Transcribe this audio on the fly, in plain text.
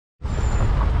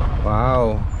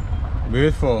Wow,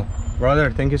 beautiful. Brother,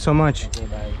 thank you so much. Okay,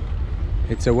 bye.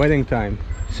 It's a wedding time.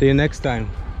 See you next time.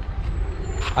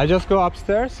 I just go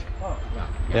upstairs? Oh,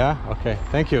 Yeah? Okay,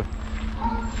 thank you.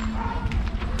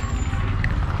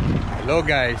 Hello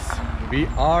guys, we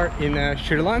are in a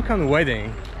Sri Lankan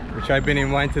wedding which I've been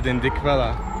invited in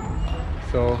Dikwela.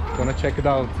 So gonna check it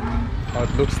out, how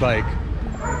it looks like.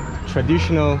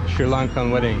 Traditional Sri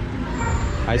Lankan wedding.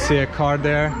 I see a car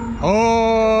there.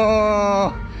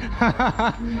 Oh!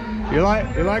 you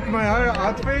like my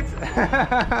outfit?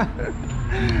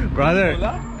 Brother,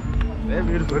 very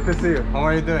beautiful. good to see you. How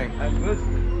are you doing? I'm good.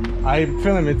 I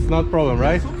film, it's not problem,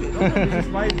 right? Okay. No, this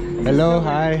is my Hello,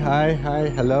 hi,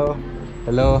 hello.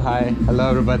 Hello, hi, hello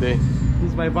everybody. This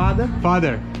is my father.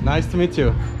 Father, nice to meet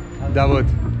you. Davut,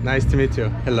 nice to meet you.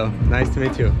 Hello, nice to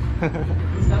meet you.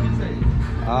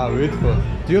 Ah, beautiful.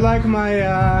 Do you like my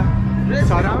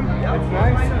saram? It's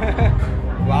nice.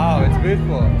 Wow, it's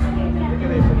beautiful.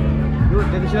 Good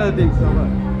traditional things.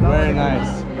 Very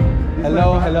nice.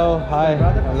 Hello, hello, hi,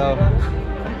 hello.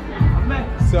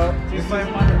 So, This is my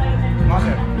mother.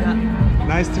 mother. Yeah.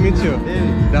 Nice to meet you.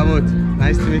 Davut,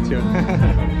 nice to meet you.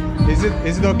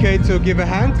 Is it okay to give a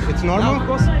hand? It's normal? Yeah, of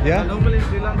course. Yeah? Normally in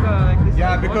Sri Lanka like this.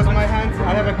 Yeah, because my hands,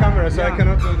 I have a camera, so I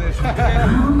cannot do this.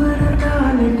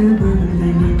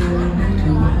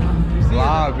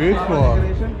 Wow, beautiful.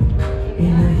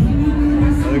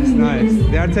 Looks nice.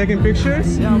 They are taking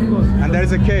pictures? Yeah, of course. And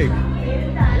there's a cake.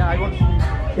 Yeah, I want.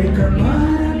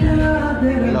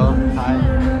 Hello, hi.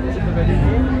 This is the wedding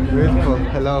room. Beautiful,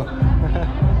 hello.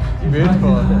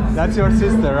 Beautiful. That's your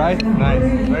sister, right? Nice,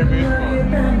 very beautiful.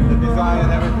 The design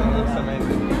and everything looks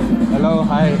amazing. Hello,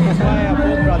 hi. This is my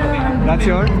old brother. That's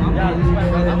yours? Yeah, this is my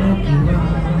brother.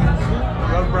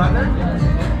 Your brother?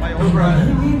 My old brother.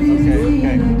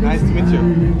 Okay, nice to meet you.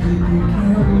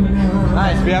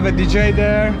 Nice, we have a DJ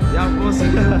there. Yeah, of course.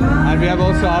 And we have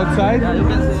also outside. Yeah, you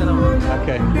can say hello.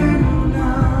 Okay.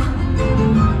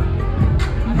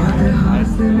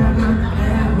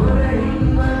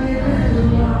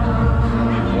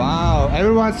 Wow,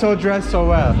 everyone's so dressed so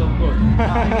well. Of course.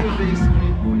 I use this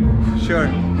for you. Sure.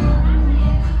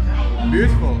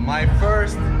 Beautiful. My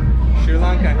first Sri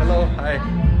Lanka. Hello. Hi.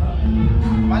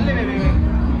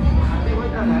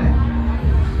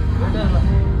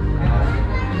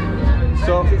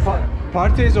 So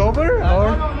party is over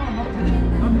or?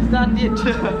 No, it's not yet.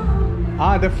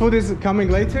 Ah, the food is coming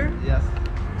later. Yes.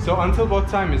 So until what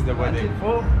time is the wedding?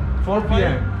 Until 4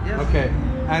 p.m. Yes. Okay.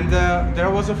 And there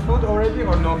was a food already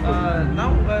or no food?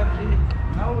 Now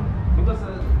because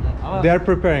They are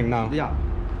preparing now. yeah.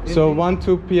 So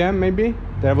 1-2 p.m. maybe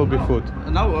there will be food.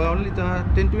 Now only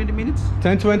 10-20 minutes.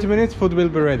 10-20 minutes food will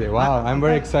be ready. Wow, I'm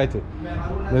very excited.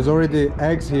 There's already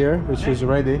eggs here which is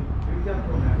ready.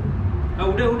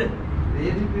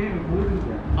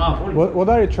 What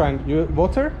are you trying?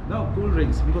 Water? No, cool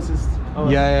drinks because it's.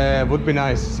 Yeah, would be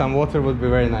nice. Some water would be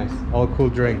very nice. All cool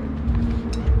drink.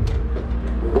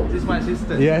 This is my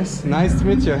sister. Yes, nice to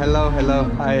meet you. Hello,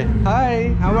 hi.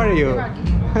 Hi, how are you?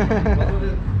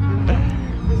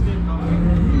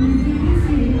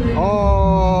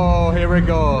 Oh, here we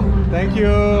go. Thank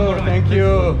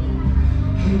you.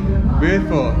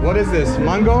 Beautiful. What is this?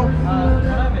 Mango?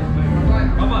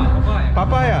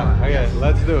 Papaya. Okay,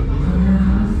 let's do.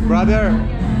 Brother,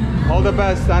 all the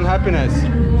best and happiness.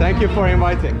 Thank you for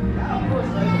inviting.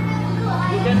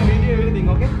 You can video everything,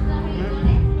 okay?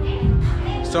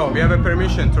 So we have a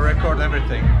permission to record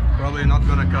everything. Probably not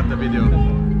gonna cut the video.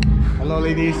 Hello,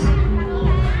 ladies.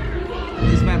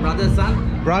 This is my brother's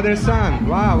son. Brother, son.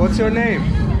 Wow, what's your name?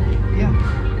 Yeah.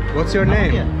 What's your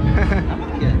name?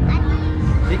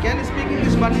 He can speak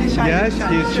English, but he's shy. Yes,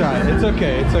 he's shy. It's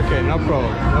okay. No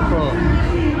problem.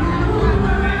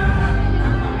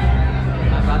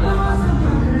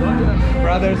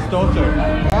 Brother's daughter.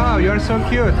 Wow, you're so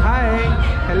cute. Hi.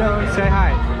 Hello. Say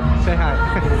hi.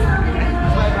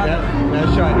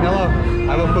 Yeah, shy. Hello.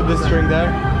 I will put this string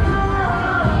there.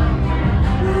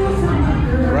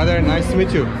 Brother, nice to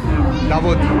meet you.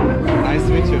 Davut, nice to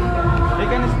meet you. He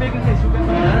can speak English. You can.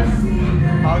 Yes.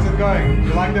 How's it going?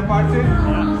 You like the party?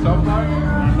 So far?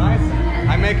 Nice.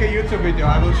 I make a YouTube video.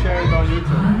 I will share it on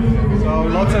YouTube. So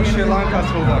lots of Sri Lankans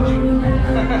will watch.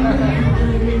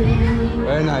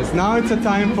 Very nice. Now it's a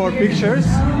time for pictures.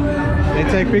 They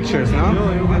take pictures, no?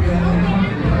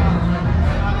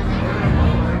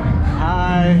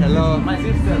 Hi, hello. My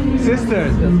sister.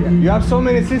 Sisters? Yeah. You have so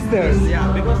many sisters.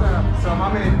 Yeah, because So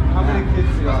how many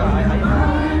kids you have?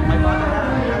 my father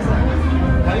has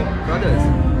 5 brothers.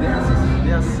 They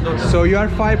are daughters. So you are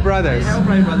 5 brothers. I have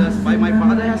 5 brothers. My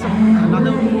father has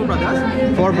another 4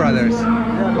 brothers. 4 brothers.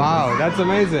 Wow, that's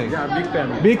amazing. Yeah, big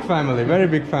family. Big family, very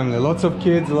big family. Lots of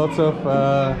kids, lots of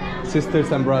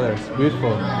sisters and brothers.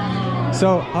 Beautiful.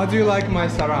 So, how do you like my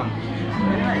saram?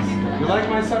 Very nice. You like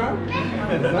my saram?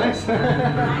 It's nice.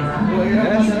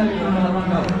 Yes.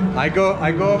 I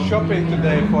go shopping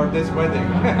today for this wedding.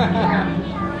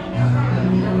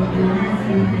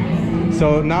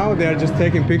 So now they are just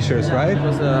taking pictures, right?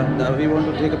 Because we want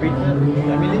to take a big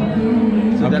family.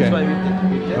 So Okay. that's why we take a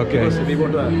picture. Okay. Because we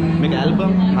want to make an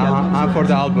album. For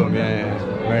the album, yeah.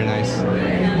 Very nice.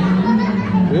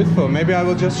 Beautiful. Maybe I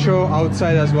will just show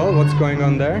outside as well what's going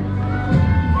on there.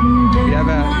 We have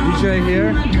a DJ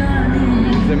here.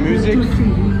 The music.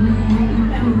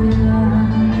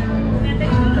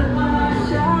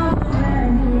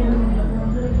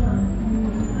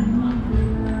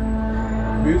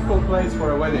 Beautiful place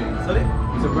for a wedding. Sorry?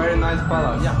 It's a very nice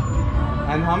palace.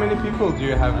 Yeah. And how many people do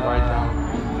you have right now?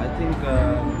 I think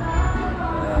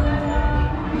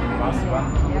plus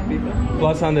 100 people.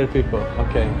 Plus 100 people.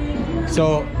 Okay.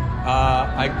 So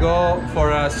I go for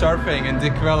surfing in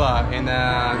Dikvela in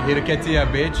Hirketia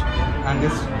beach, and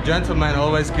this gentleman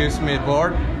always gives me a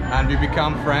board, and we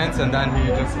become friends. And then he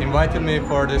just invited me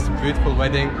for this beautiful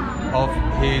wedding of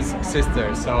his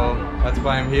sister. So that's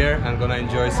why I'm here. I'm gonna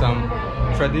enjoy some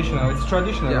traditional. It's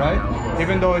traditional, Yeah. right?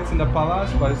 Even though it's in the palace,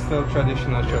 but it's still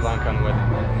traditional Sri Lankan wedding.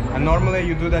 And normally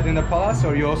you do that in the palace,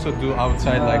 or you also do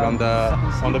outside, like on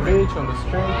the beach, on the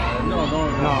street?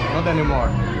 No, not anymore.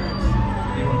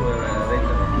 We want to rent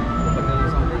a hotel or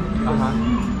something.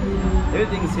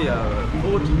 Everything is here.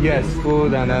 Food. Yes,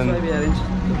 food, and That's why then we arrange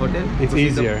the hotel. It's Because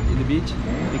easier. In the beach,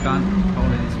 we can't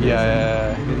found any space.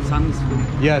 Yeah. The sun is very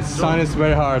Yes, strong. sun is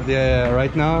very hard. Yeah.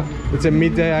 Right now it's a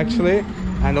midday actually,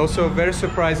 and also a very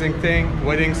surprising thing.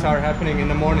 Weddings are happening in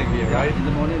the morning here, right? In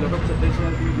the morning, a lot of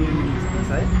traditional things doing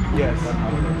inside. Yes. But now,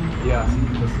 Yeah.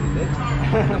 just late.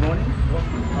 In the morning.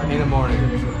 In the morning.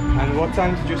 And what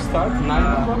time did you start? 9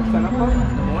 o'clock, 10 o'clock?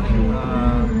 In the morning,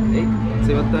 8,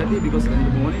 7:30, because in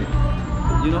the morning,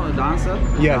 you know, a dancer.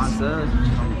 Yes. Dancer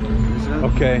from traditional.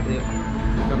 Okay. They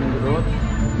come in the road.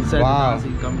 Inside Wow. the dance,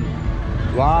 he come.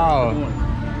 Wow. Morning.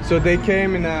 So they came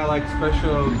in a like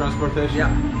special transportation.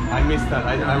 Yeah. I missed that.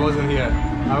 I wasn't here.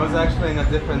 I was actually in a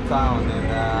different town in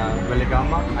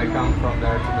Veligama. I come from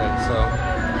there today.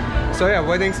 So yeah,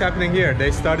 weddings happening here.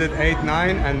 They started 8,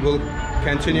 9 and will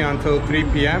continue until 3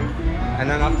 p.m. And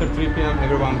then after 3 p.m.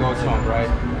 everyone goes home, right?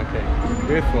 Okay.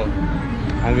 Beautiful.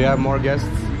 And we have more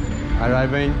guests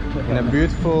arriving in a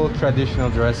beautiful traditional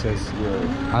dresses.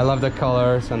 I love the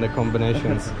colors and the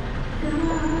combinations.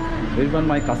 These one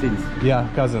my cousins. Yeah,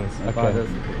 cousins. Okay.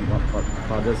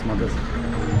 Fathers, mothers.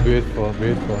 Beautiful,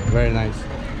 beautiful, very nice.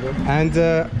 And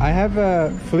I have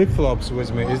flip-flops with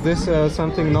me. Is this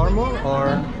something normal or?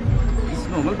 It's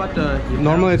normal, but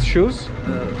Normal it's shoes?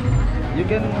 you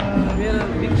can wear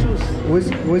big shoes.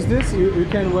 With this you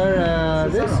can wear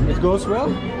this? It goes well?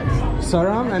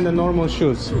 Saram and the normal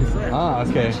shoes. Ah,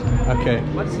 okay, okay.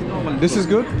 What is normal? This is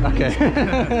good? Okay.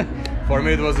 For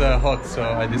me it was hot, so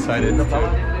I decided The flower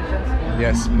to. decorations.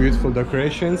 Yes, beautiful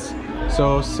decorations. So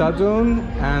Sadun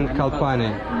and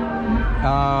Kalpani.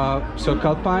 So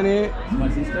Kalpani My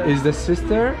sister. is the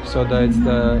sister, so it's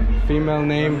the female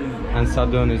name, and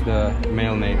Sadun is the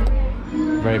male name.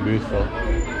 Very beautiful.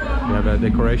 We have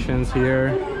decorations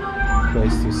here,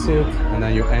 place to sit, and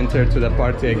then you enter to the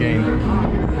party again.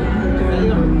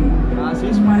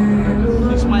 She's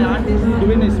my aunt is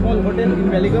doing a small hotel in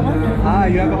Veligama. Ah,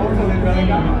 you have a hotel in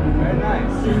Veligama. Very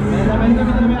nice.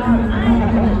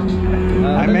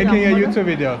 I'm making a YouTube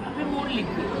video.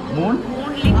 Moon?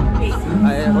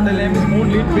 Hotel name is Moon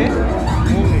Lead Bay.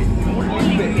 Moon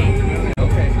Lead Bay.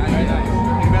 Okay, very nice.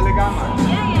 In Veligama.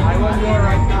 I was there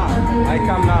right now. I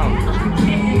come now.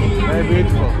 Very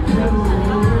beautiful.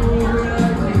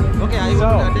 Okay, I So,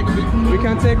 will take a picture. we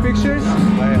can take pictures? Oh,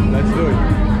 yeah, let's do it.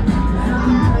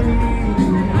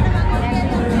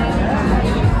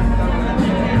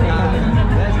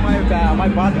 That's my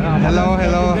father. Hello,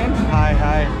 hello. Hi,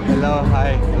 hi. Hello,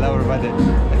 hi. Hello, everybody.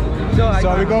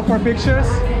 So we go for pictures?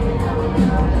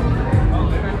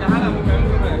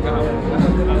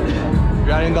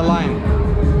 We are in the line.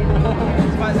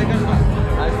 It's my second one.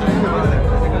 Nice to meet you, brother.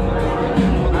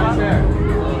 Nice hair.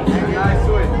 Nice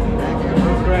suit.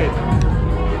 Looks great.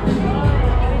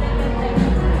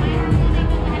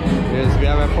 Yes, we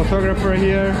have a photographer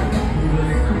here.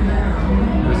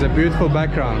 There's a beautiful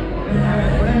background.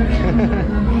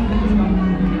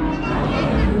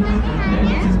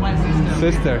 This is my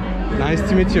sister. Sister. Nice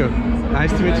to meet you.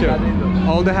 Nice to meet you.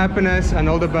 All the happiness and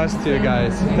all the best to you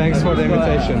guys. Thanks for the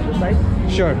invitation.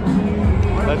 Sure.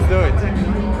 Let's do it.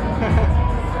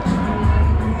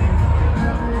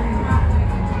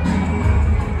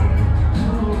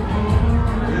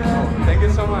 Thank you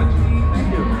so much.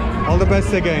 Thank you. All the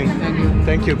best again. Thank you.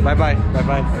 Thank you. Bye bye. Bye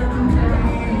bye.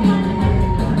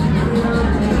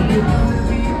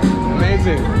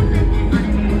 Amazing.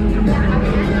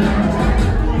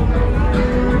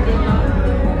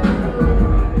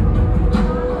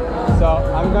 So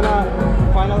I'm gonna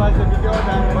finalize the video,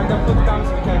 then when the food comes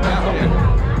we can continue.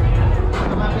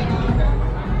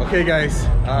 Okay guys,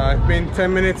 it's been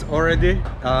 10 minutes already.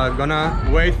 Gonna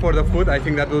wait for the food. I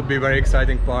think that will be very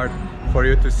exciting part for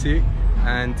you to see.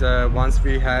 And once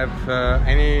we have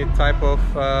any type of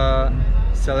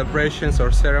celebrations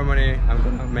or ceremony, I'm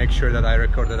gonna make sure that I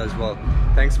record it as well.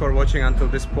 Thanks for watching until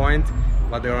this point,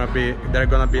 but there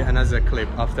gonna be another clip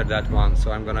after that one,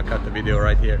 so I'm gonna cut the video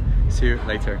right here. See you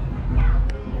later.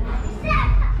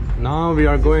 Now we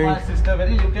are going. My sister,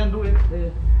 you can do it.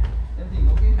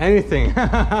 Anything. Anything,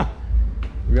 okay?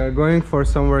 We are going for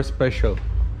somewhere special.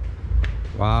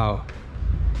 Wow,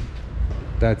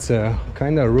 that's a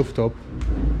kind of rooftop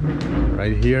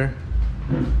right here.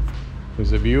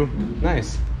 There's a view.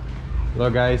 Nice. Hello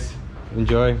guys,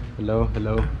 enjoy. Hello,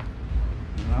 hello.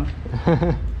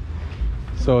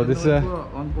 So this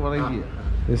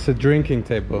is a drinking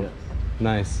table. Yes.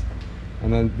 Nice.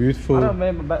 And then beautiful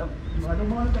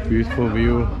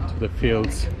view to the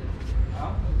fields.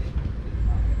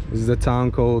 This is the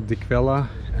town called Dikvela,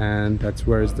 and that's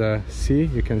where is the sea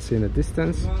you can see in the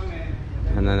distance.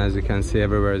 And then as you can see,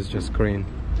 everywhere is just green.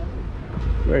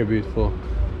 Very beautiful.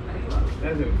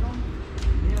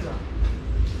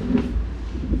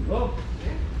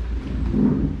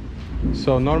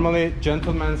 So normally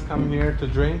gentlemen come here to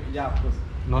drink,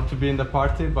 not to be in the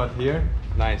party, but here,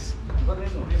 nice.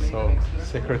 So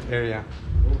secret area.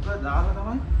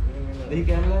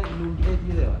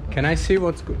 Can I see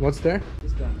what's there?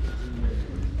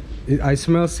 I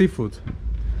smell seafood.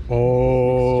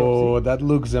 Oh, that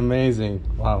looks amazing!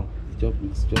 Wow.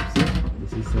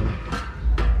 This is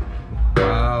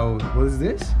Wow. What is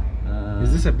this?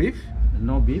 Is this a beef?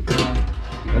 no beef.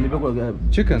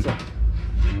 Chicken.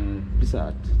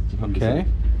 Pizza. Okay.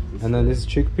 And then this is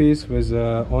chickpeas with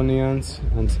onions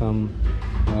and some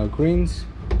greens.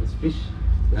 It's fish.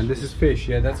 And this is fish.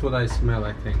 Yeah, that's what I smell,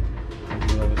 I think. I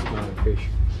smell like fish.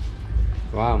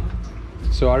 Wow.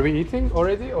 So are we eating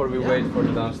already, or we wait for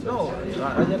the downstairs? No.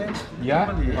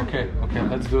 Yeah? Okay, okay,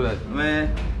 let's do that.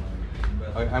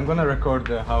 I'm gonna record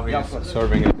how he is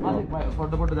serving it.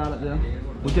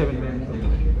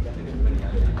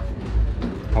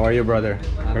 How are you, brother?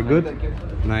 You're good?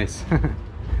 Nice.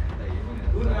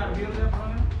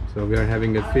 So we are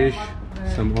having a fish,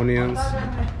 some onions.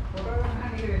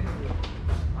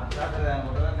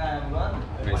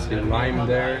 I see lime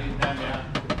there.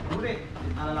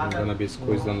 It's gonna be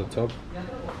squeezed on the top.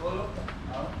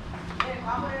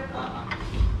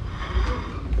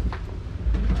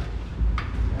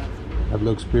 That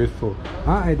looks beautiful.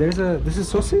 Ah, this is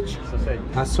sausage?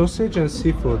 Sausage and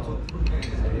seafood.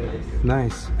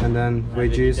 Nice. And then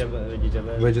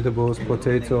vegetables,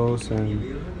 potatoes,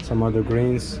 and some other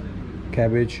greens.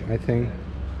 Cabbage, I think.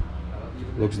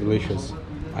 Looks delicious.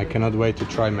 I cannot wait to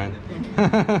try, man.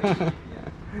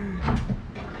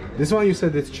 This one you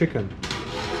said it's chicken.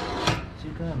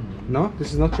 No,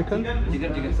 this is not chicken?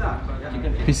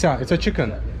 Chicken. Pizza, it's a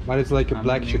chicken, but it's like a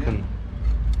black chicken.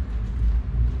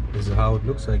 This is how it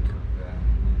looks like.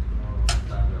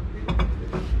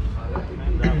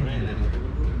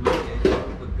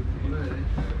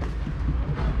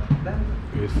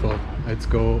 Beautiful. Let's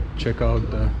go check out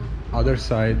the other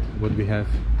side, what we have.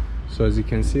 So as you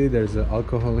can see, there's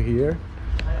alcohol here.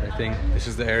 I think this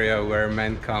is the area where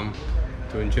men come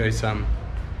to enjoy some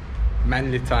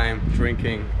manly time,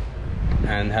 drinking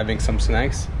and having some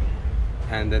snacks.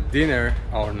 And the dinner,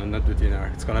 oh no, not the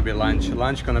dinner, it's gonna be lunch.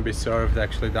 Lunch gonna be served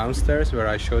actually downstairs where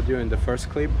I showed you in the first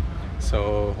clip.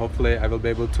 So hopefully I will be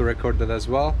able to record that as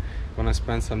well. Gonna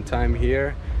spend some time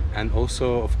here. And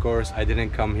also, of course, I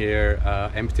didn't come here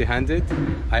empty-handed.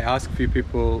 I asked a few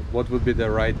people what would be the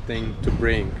right thing to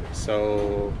bring.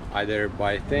 So either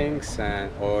buy things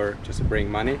or just bring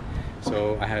money.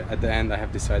 So at the end I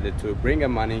have decided to bring a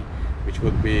money, which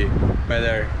would be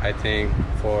better, I think,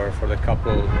 for the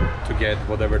couple to get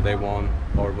whatever they want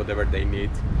or whatever they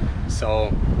need.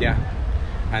 So yeah,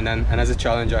 and as a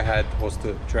challenge I had was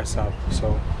to dress up.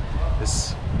 So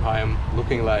this I am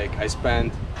looking like. I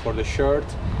spent for the shirt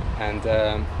and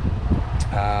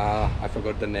I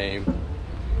forgot the name.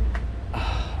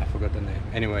 forgot the name.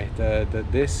 Anyway,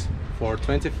 this for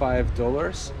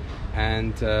 $25,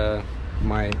 and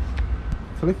my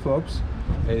flip-flops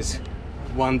is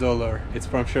 $1. It's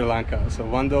from Sri Lanka, so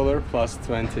 $1 plus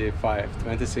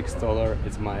 $26.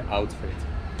 It's my outfit.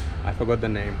 I forgot the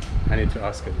name. I need to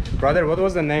ask it. Brother, what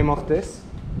was the name of this?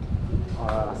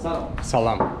 Salam.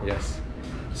 Salam. Yes.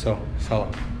 So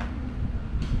salam.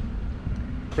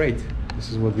 Great.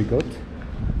 This is what we got.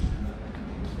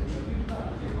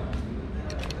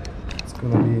 It's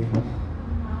gonna be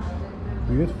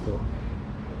beautiful.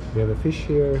 We have a fish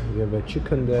here, we have a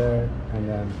chicken there, and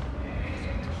then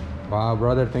wow,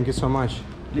 brother, thank you so much.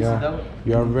 Please sit down.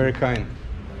 You are very kind.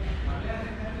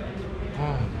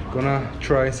 Gonna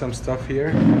try some stuff here.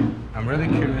 I'm really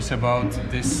curious about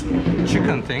this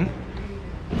chicken thing.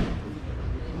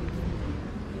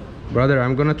 Brother,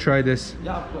 I'm gonna try this.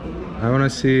 Yeah, of course. I wanna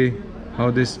see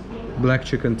how this black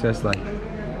chicken tastes like.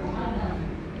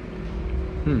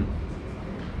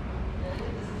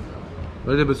 A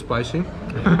little bit spicy.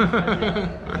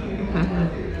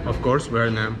 Of course, we're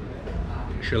in a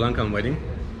Sri Lankan wedding,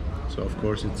 so of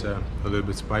course it's a little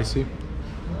bit spicy.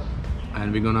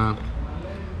 And we're gonna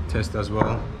test as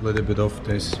well a little bit of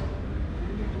this.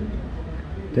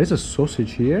 There's a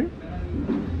sausage here,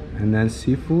 and then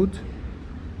seafood.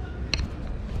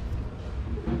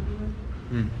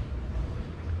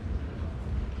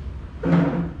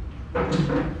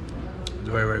 It's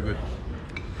very, very good.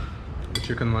 The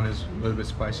chicken one is a little bit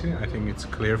spicy. I think it's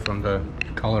clear from the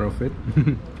color of it.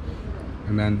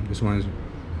 And then this one is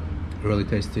really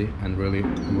tasty and really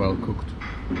well cooked.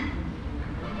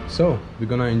 So we're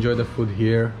gonna enjoy the food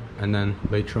here, and then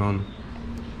later on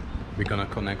we're gonna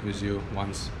connect with you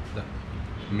once the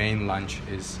main lunch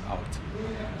is out.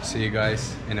 See you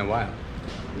guys in a while.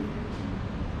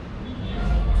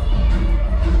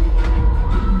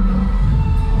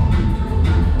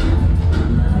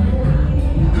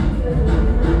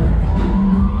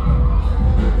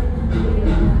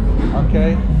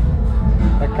 Okay,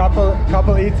 a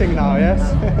couple eating now, yes?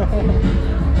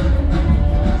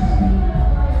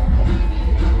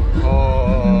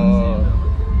 Oh,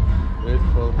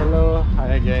 beautiful. Hello,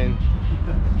 hi again.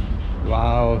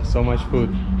 Wow, so much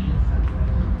food.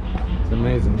 It's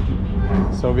amazing.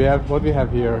 So we have what we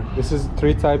have here. This is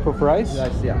 3 types of rice.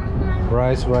 Rice, yeah.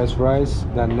 Rice,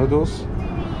 then noodles.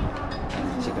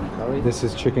 Chicken curry. This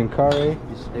is chicken curry.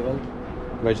 Vegetable.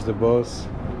 Vegetables.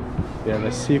 We have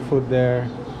a seafood there.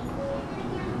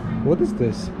 What is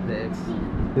this? The eggs.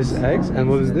 This is eggs, and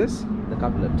what is this? The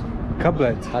cutlet.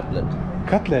 Cutlet. Cutlet.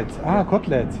 Cutlet. Ah,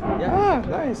 cutlet. Yeah. Ah,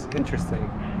 nice. Interesting.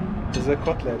 This is a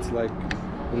cutlet, like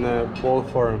in a ball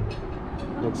form.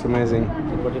 Looks amazing.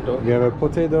 The potato. We have a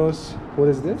potatoes. What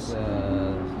is this?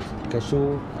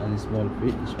 Cashew and small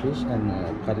fish and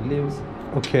curry leaves.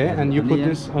 Okay, and you put onion.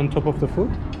 this on top of the food?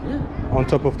 Yeah. On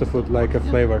top of the food, like a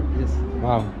flavor. Yes.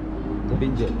 Wow. The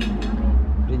brinjal.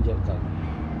 Brinjal curry.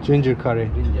 Ginger curry.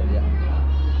 Brinjal, yeah.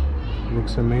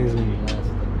 Looks amazing.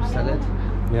 Salad.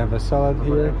 We have a salad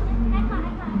here.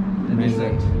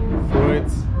 Amazing.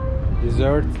 Fruits,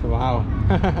 dessert. Wow.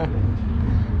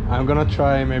 I'm gonna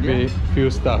try maybe few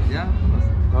stuff. Yeah, of course.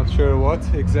 Not sure what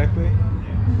exactly.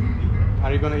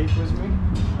 Are you gonna eat with me?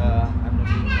 I'm not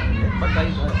eating yet, but I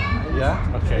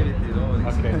Yeah? Okay. with you know,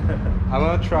 it's- Okay. I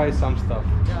wanna try some stuff.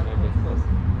 Yeah, Maybe. of course.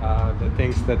 The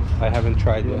things that I haven't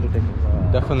tried You yet. want to take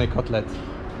Definitely cutlet.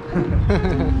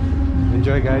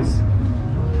 Enjoy, guys.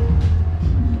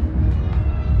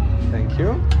 Thank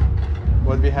you.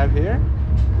 What we have here?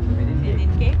 wedding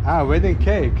cake. Ah, wedding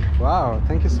cake. Wow,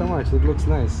 thank you so much. It looks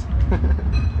nice.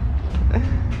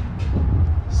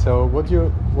 So, what do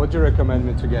you recommend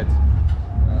me to get?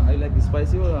 I like the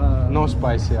spicy or No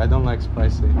spicy. I don't like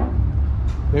spicy.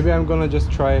 Maybe I'm gonna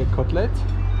just try cutlet.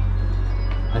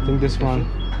 I think this one.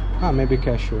 Ah, maybe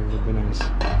cashew would be nice. I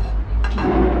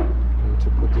need to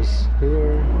put this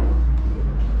here.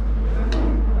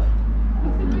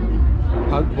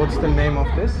 What's the name of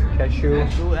this? Cashew.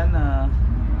 Cashew and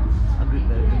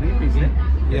green peas, eh? Cashew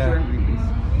Yeah. and green peas.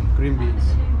 Green beans.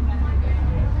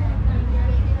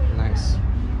 Nice.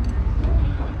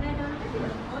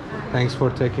 Thanks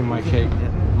for taking my cake.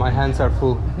 Yeah. My hands are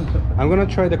full. I'm gonna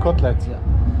try the cutlet. Yeah.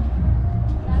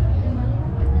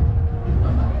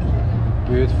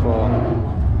 Beautiful.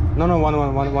 No, one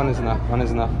is enough. One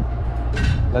is enough.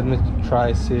 Let me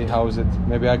try, see how is it.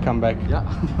 Maybe I come back. Yeah.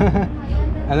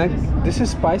 And then, this is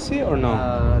spicy or no?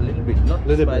 A little bit, not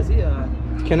Little bit. spicy.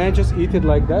 Can I just eat it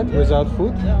like that without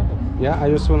food? Yeah. Yeah, I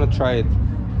just want to try it.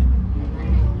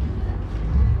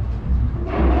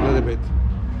 A little bit.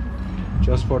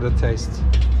 Just for the taste.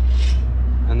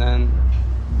 And then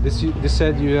This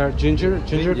said you are ginger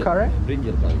curry?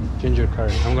 Ginger curry. Ginger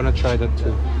curry. I'm gonna try that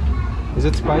too. Is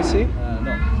it spicy?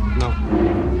 No. No.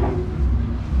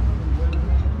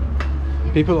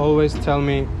 People always tell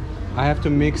me I have to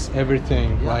mix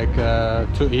everything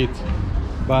to eat,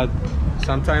 but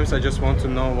sometimes I just want to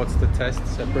know what's the taste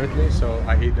separately, so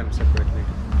I eat them separately.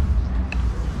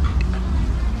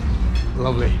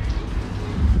 Lovely.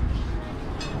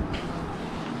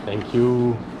 Thank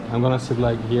you. I'm gonna sit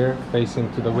like here,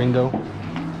 facing to the window.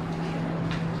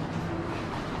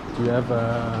 Do you have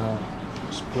a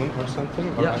spoon or something?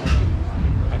 Or Yeah.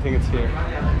 I think it's here.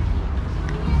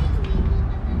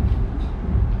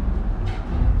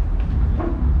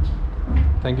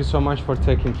 Thank you so much for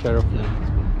taking care of me.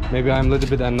 Maybe I'm a little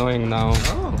bit annoying now.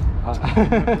 Oh. My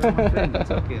friend,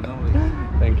 it's okay, no worries.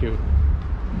 Thank you.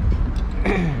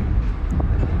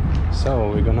 So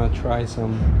we're gonna try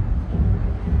some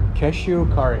cashew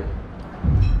curry.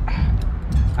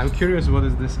 I'm curious, what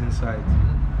is this inside?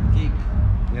 Cake.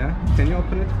 Yeah? Can you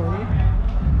open it for me?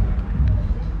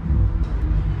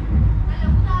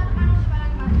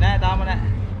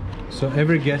 So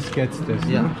every guest gets this?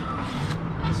 Yeah.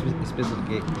 Huh? Special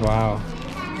cake. Wow.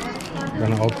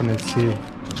 Gonna open it, see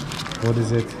what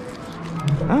is it.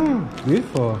 Ah,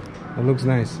 beautiful. It looks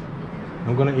nice.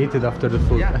 I'm gonna eat it after the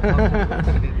food. Yeah.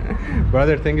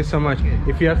 Brother, thank you so much.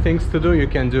 If you have things to do, you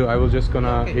can do. I will just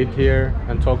gonna eat here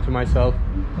and talk to myself.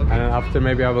 And then after,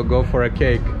 maybe I will go for a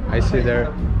cake. I see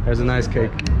there's a nice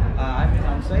cake. I'm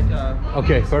outside.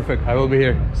 Okay, perfect. I will be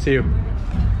here. See you.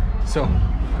 So,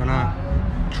 gonna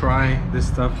try this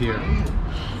stuff here.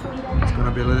 It's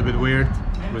gonna be a little bit weird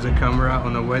with a camera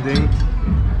on a wedding,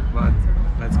 but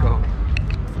let's go.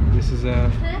 This is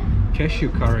a cashew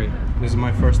curry. This is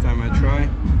my first time I try.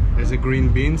 There's a green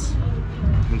beans,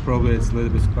 and probably it's a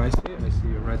little bit spicy. I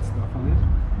see red stuff on it.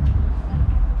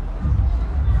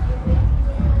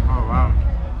 Oh wow.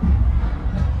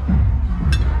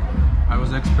 I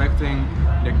was expecting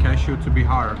the cashew to be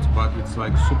hard, but it's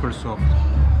like super soft.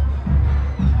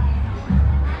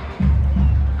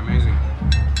 Amazing.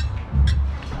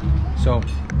 So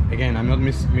again, I'm not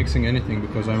mixing anything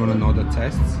because I want to know the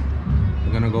tastes.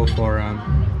 I'm gonna go for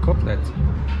cutlet.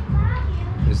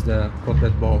 This is the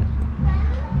cutlet bowl.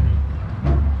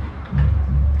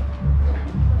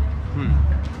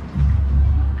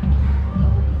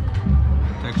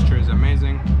 Texture is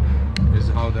amazing. This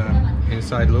is how the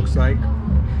inside looks like.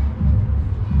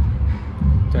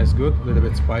 Tastes good, a little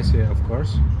bit spicy of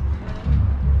course,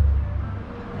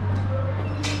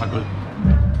 but good.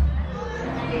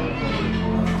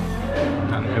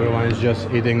 And everyone is just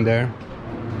eating there,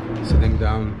 sitting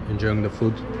down, enjoying the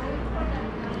food.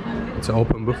 It's an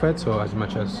open buffet, so as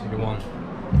much as you want.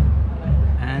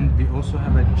 And we also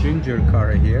have a ginger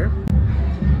curry here.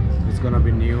 It's gonna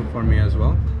be new for me as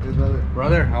well. Yes, brother.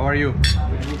 Brother, how are you?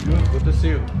 Good to see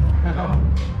you.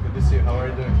 Good to see you. How are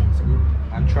you doing? It's good.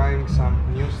 I'm trying some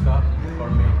new stuff for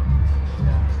me.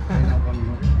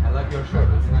 I like your shirt.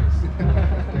 It's nice.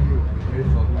 Thank you.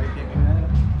 Beautiful.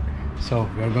 So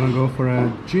we're gonna go for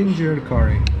a ginger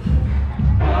curry.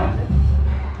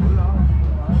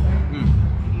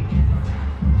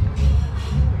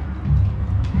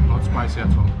 Not spicy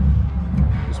at all.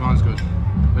 This one's good.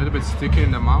 A little bit sticky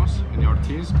in the mouth, in your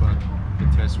teeth, but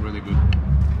it tastes really good.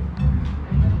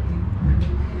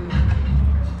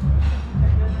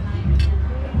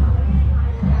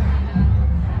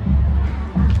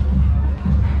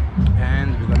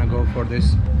 And we're gonna go for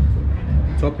this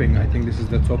topping. I think this is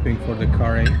the topping for the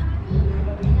curry.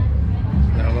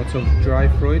 There are lots of dry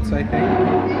fruits, I think,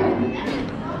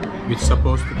 which is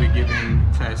supposed to be giving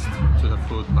taste to the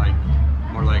food, like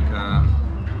more like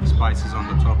spices on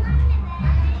the top.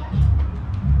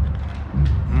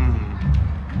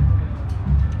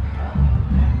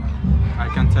 I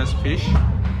can taste fish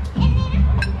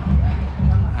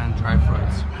and dry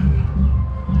fruits.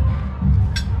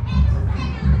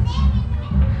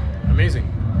 Amazing.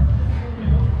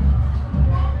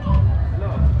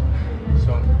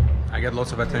 So I get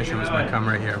lots of attention with my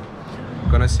camera here.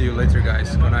 Gonna see you later,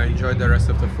 guys. Gonna enjoy the rest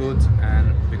of the food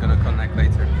and we're gonna connect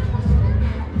later.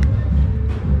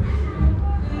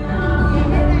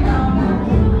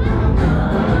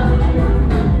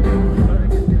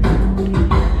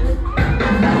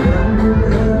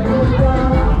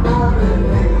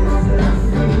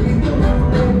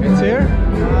 It's here?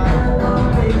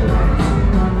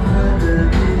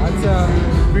 That's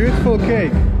a beautiful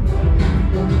cake.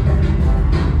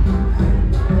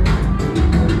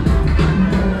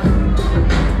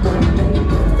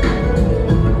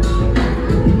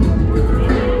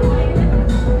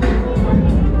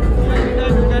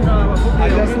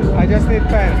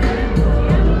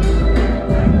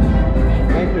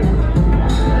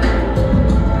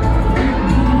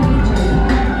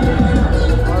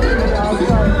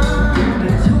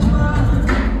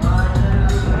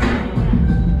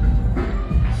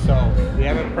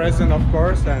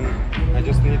 house and I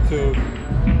just need to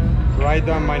write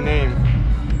down my name.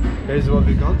 Here's what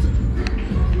we got.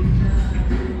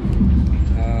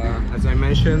 As I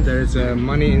mentioned, there's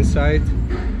money inside.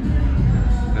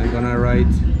 I'm gonna write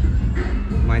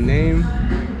my name,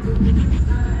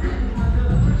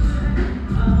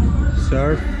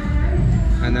 surf,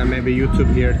 and then maybe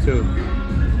YouTube here too.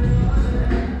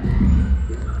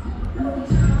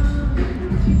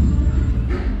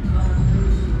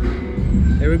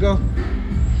 There we go.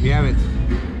 We have it.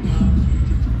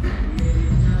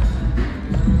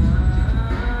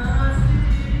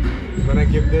 I'm gonna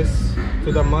give this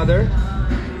to the mother.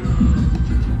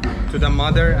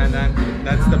 And then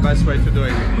that's the best way to do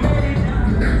it.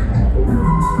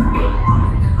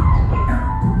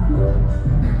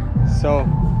 So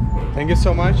thank you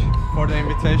so much for the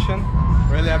invitation.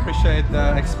 Really appreciate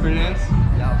the experience.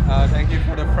 Thank you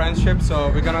for the friendship. So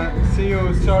we're gonna see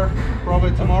you surf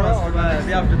probably tomorrow or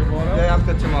day after tomorrow. Day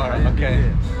after tomorrow. Okay.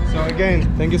 So again,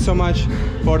 thank you so much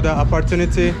for the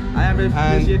opportunity. I am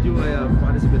appreciate you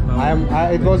participate.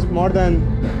 It was more than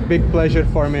big pleasure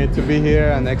for me to be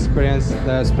here and experience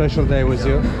the special day with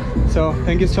you. So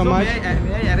thank you so much.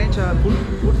 May I arrange food?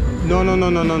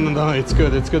 No. It's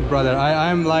good, brother.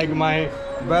 I'm like, my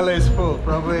belly is full.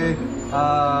 Probably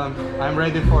I'm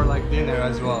ready for like dinner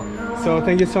as well. So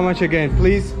thank you so much again.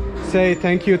 Please say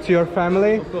thank you to your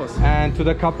family, of course, and to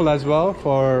the couple as well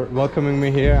for welcoming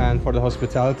me here and for the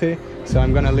hospitality. So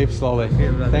I'm gonna leave slowly. Okay,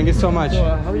 thank you so much. So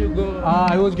how you go?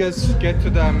 I will just get to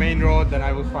the main road, then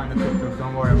I will find a tuk-tuk.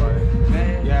 Don't worry about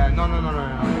it. Yeah, no.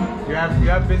 You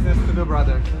have business to do,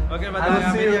 brother. Okay, but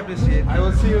I really appreciate. I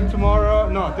will see you tomorrow.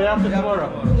 No, day after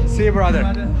tomorrow. See you, brother.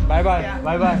 Bye bye. Yeah.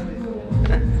 Bye bye.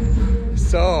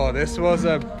 So this was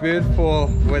a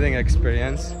beautiful wedding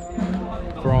experience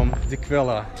from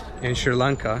Dikwela in Sri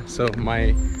Lanka. So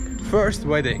my first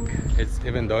wedding,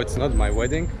 even though it's not my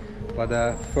wedding, but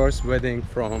a first wedding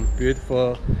from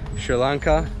beautiful Sri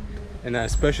Lanka in a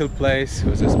special place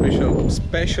with a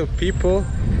special people.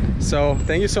 So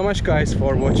thank you so much guys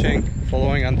for watching,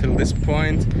 following until this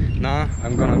point. Now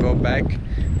I'm gonna go back,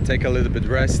 take a little bit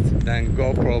rest, then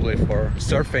go probably for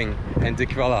surfing in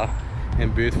Dikwela in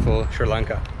beautiful Sri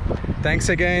Lanka. Thanks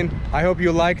again. I hope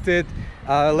you liked it.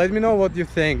 Let me know what you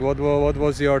think. What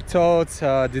was your thoughts?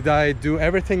 Did I do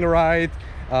everything right?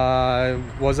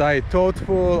 Was I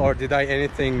thoughtful, or did I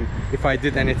if I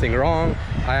did anything wrong?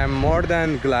 I am more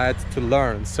than glad to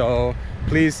learn. So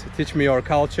please teach me your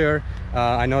culture.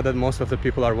 I know that most of the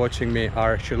people are watching me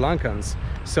are Sri Lankans.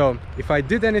 So if I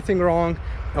did anything wrong,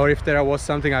 or if there was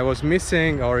something I was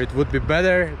missing, or it would be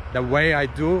better the way I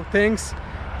do things,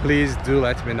 please do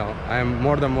let me know. I am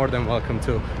more than welcome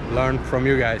to learn from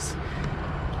you guys.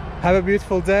 Have a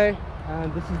beautiful day.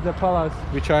 And this is the palace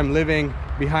which I'm living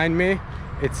behind me.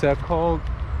 It's called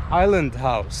Island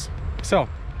House. So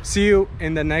see you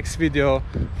in the next video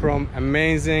from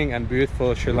amazing and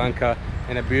beautiful Sri Lanka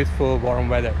in a beautiful warm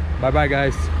weather. Bye bye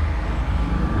guys.